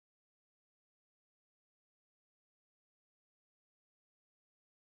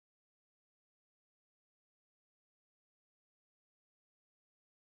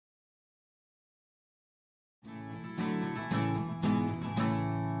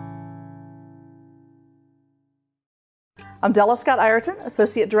I'm Della Scott-Ireton,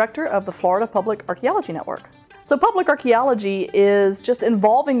 Associate Director of the Florida Public Archaeology Network. So public archaeology is just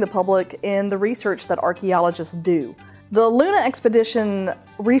involving the public in the research that archaeologists do. The Luna expedition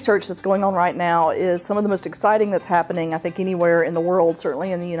research that's going on right now is some of the most exciting that's happening, I think, anywhere in the world,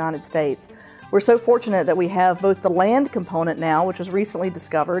 certainly in the United States. We're so fortunate that we have both the land component now, which was recently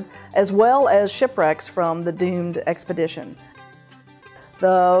discovered, as well as shipwrecks from the doomed expedition.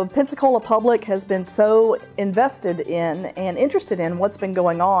 The Pensacola public has been so invested in and interested in what's been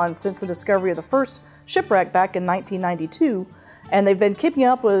going on since the discovery of the first shipwreck back in 1992, and they've been keeping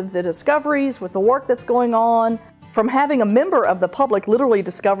up with the discoveries, with the work that's going on. From having a member of the public literally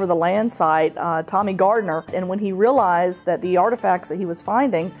discover the land site, Tommy Gardner, and when he realized that the artifacts that he was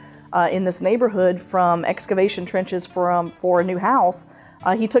finding in this neighborhood from excavation trenches for a new house,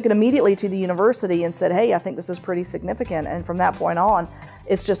 he took it immediately to the university and said, hey, I think this is pretty significant. And from that point on,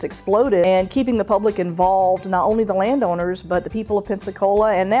 it's just exploded. And keeping the public involved, not only the landowners, but the people of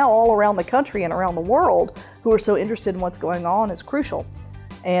Pensacola and now all around the country and around the world who are so interested in what's going on, is crucial.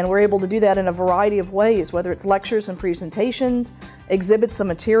 And we're able to do that in a variety of ways, whether it's lectures and presentations, exhibits and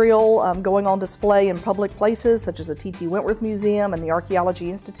material going on display in public places such as the T.T. Wentworth Museum and the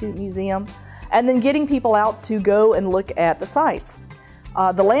Archaeology Institute Museum, and then getting people out to go and look at the sites.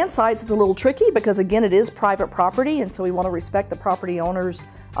 The land sites is a little tricky because, again, it is private property, and so we want to respect the property owner's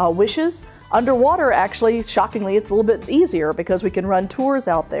wishes. Underwater, actually, shockingly, it's a little bit easier because we can run tours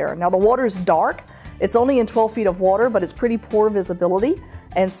out there. Now, the water's dark. It's only in 12 feet of water, but it's pretty poor visibility.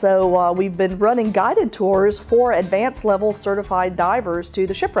 And so we've been running guided tours for advanced level certified divers to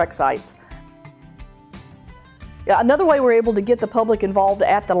the shipwreck sites. Another way we're able to get the public involved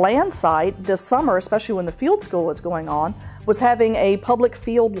at the land site this summer, especially when the field school was going on, was having a public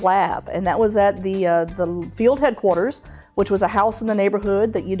field lab. And that was at the field headquarters, which was a house in the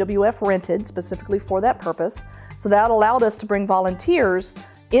neighborhood that UWF rented specifically for that purpose. So that allowed us to bring volunteers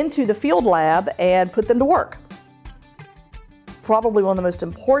into the field lab and put them to work. Probably one of the most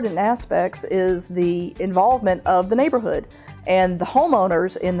important aspects is the involvement of the neighborhood. And the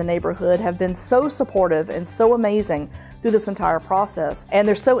homeowners in the neighborhood have been so supportive and so amazing through this entire process. And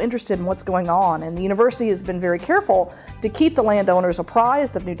they're so interested in what's going on. And the university has been very careful to keep the landowners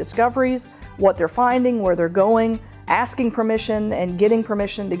apprised of new discoveries, what they're finding, where they're going, asking permission and getting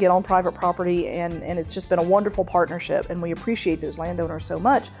permission to get on private property. And it's just been a wonderful partnership. And we appreciate those landowners so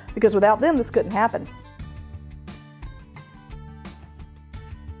much because without them, this couldn't happen.